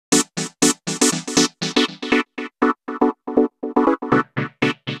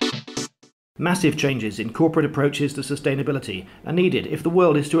Massive changes in corporate approaches to sustainability are needed if the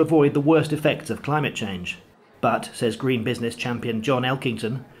world is to avoid the worst effects of climate change. But, says green business champion John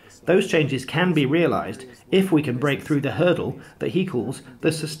Elkington, those changes can be realised if we can break through the hurdle that he calls the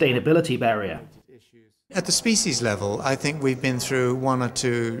sustainability barrier. At the species level, I think we've been through one or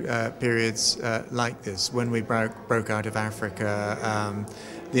two periods like this. When we broke out of Africa,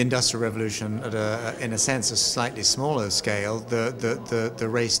 the Industrial Revolution at in a sense, a slightly smaller scale, the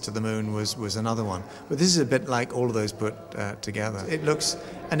race to the moon was another one. But this is a bit like all of those put together. It looks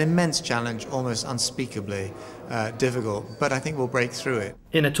an immense challenge, almost unspeakably difficult, but I think we'll break through it.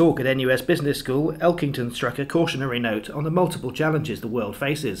 In a talk at NUS Business School, Elkington struck a cautionary note on the multiple challenges the world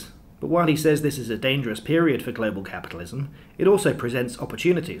faces. But while he says this is a dangerous period for global capitalism, it also presents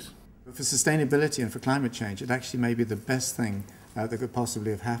opportunities. For sustainability and for climate change, it actually may be the best thing that could possibly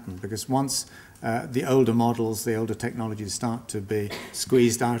have happened, because once the older models, the older technologies start to be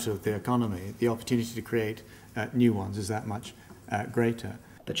squeezed out of the economy, the opportunity to create new ones is that much greater.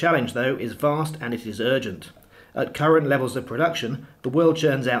 The challenge, though, is vast and it is urgent. At current levels of production, the world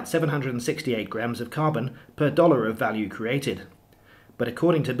churns out 768 grams of carbon per dollar of value created. But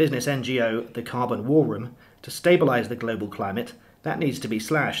according to business NGO The Carbon War Room, to stabilise the global climate, that needs to be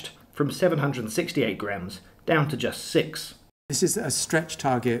slashed from 768 grams down to just 6. This is a stretch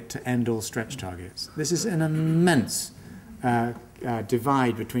target to end all stretch targets. This is an immense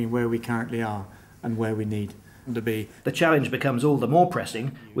divide between where we currently are and where we need to be. The challenge becomes all the more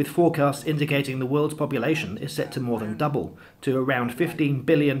pressing, with forecasts indicating the world's population is set to more than double, to around 15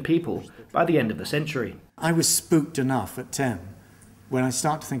 billion people by the end of the century. I was spooked enough at 10. When I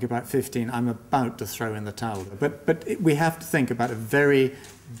start to think about 15, I'm about to throw in the towel. But we have to think about a very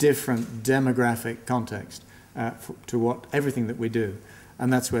different demographic context to everything that we do,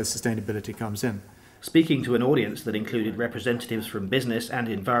 and that's where sustainability comes in. Speaking to an audience that included representatives from business and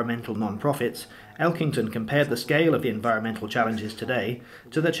environmental non-profits, Elkington compared the scale of the environmental challenges today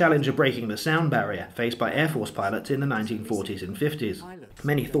to the challenge of breaking the sound barrier faced by Air Force pilots in the 1940s and 50s.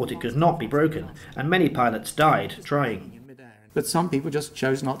 Many thought it could not be broken, and many pilots died trying. But some people just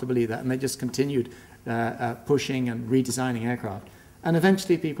chose not to believe that, and they just continued pushing and redesigning aircraft. And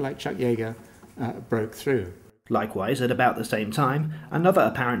eventually people like Chuck Yeager broke through. Likewise, at about the same time, another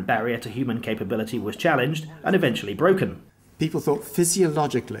apparent barrier to human capability was challenged and eventually broken. People thought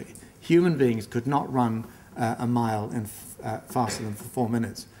physiologically human beings could not run a mile in faster than 4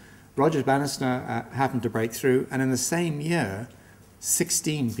 minutes. Roger Bannister happened to break through, and in the same year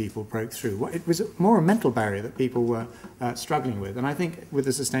 16 people broke through. It was more a mental barrier that people were struggling with, and I think with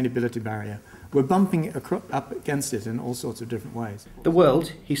the sustainability barrier, we're bumping up against it in all sorts of different ways. The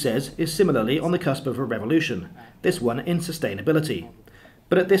world, he says, is similarly on the cusp of a revolution, this one in sustainability.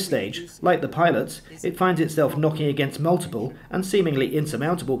 But at this stage, like the pilots, it finds itself knocking against multiple and seemingly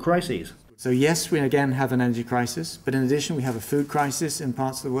insurmountable crises. So yes, we again have an energy crisis, but in addition we have a food crisis in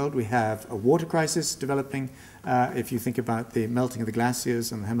parts of the world. We have a water crisis developing, if you think about the melting of the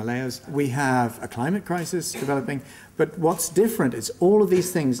glaciers and the Himalayas. We have a climate crisis developing, but what's different is all of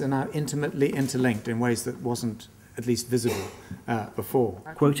these things are now intimately interlinked in ways that wasn't at least visible before.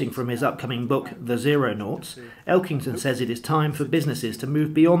 Quoting from his upcoming book, The Zero Noughts, Elkington says it is time for businesses to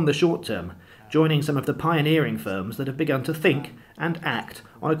move beyond the short term, joining some of the pioneering firms that have begun to think and act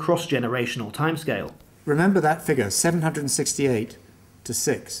on a cross-generational timescale. Remember that figure, 768 to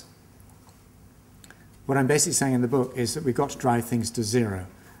 6. What I'm basically saying in the book is that we've got to drive things to zero.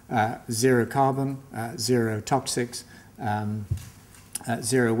 Zero carbon, zero toxics,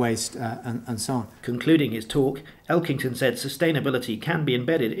 zero waste, and so on. Concluding his talk, Elkington said sustainability can be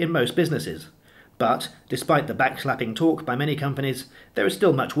embedded in most businesses. But, despite the backslapping talk by many companies, there is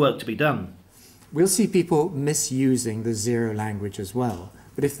still much work to be done. We'll see people misusing the zero language as well.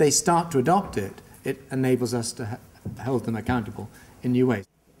 But if they start to adopt it, it enables us to hold them accountable in new ways.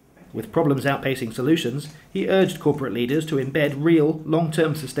 With problems outpacing solutions, he urged corporate leaders to embed real,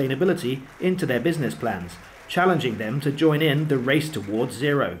 long-term sustainability into their business plans, challenging them to join in the race towards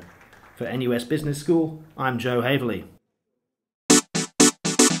zero. For NUS Business School, I'm Joe Haverley.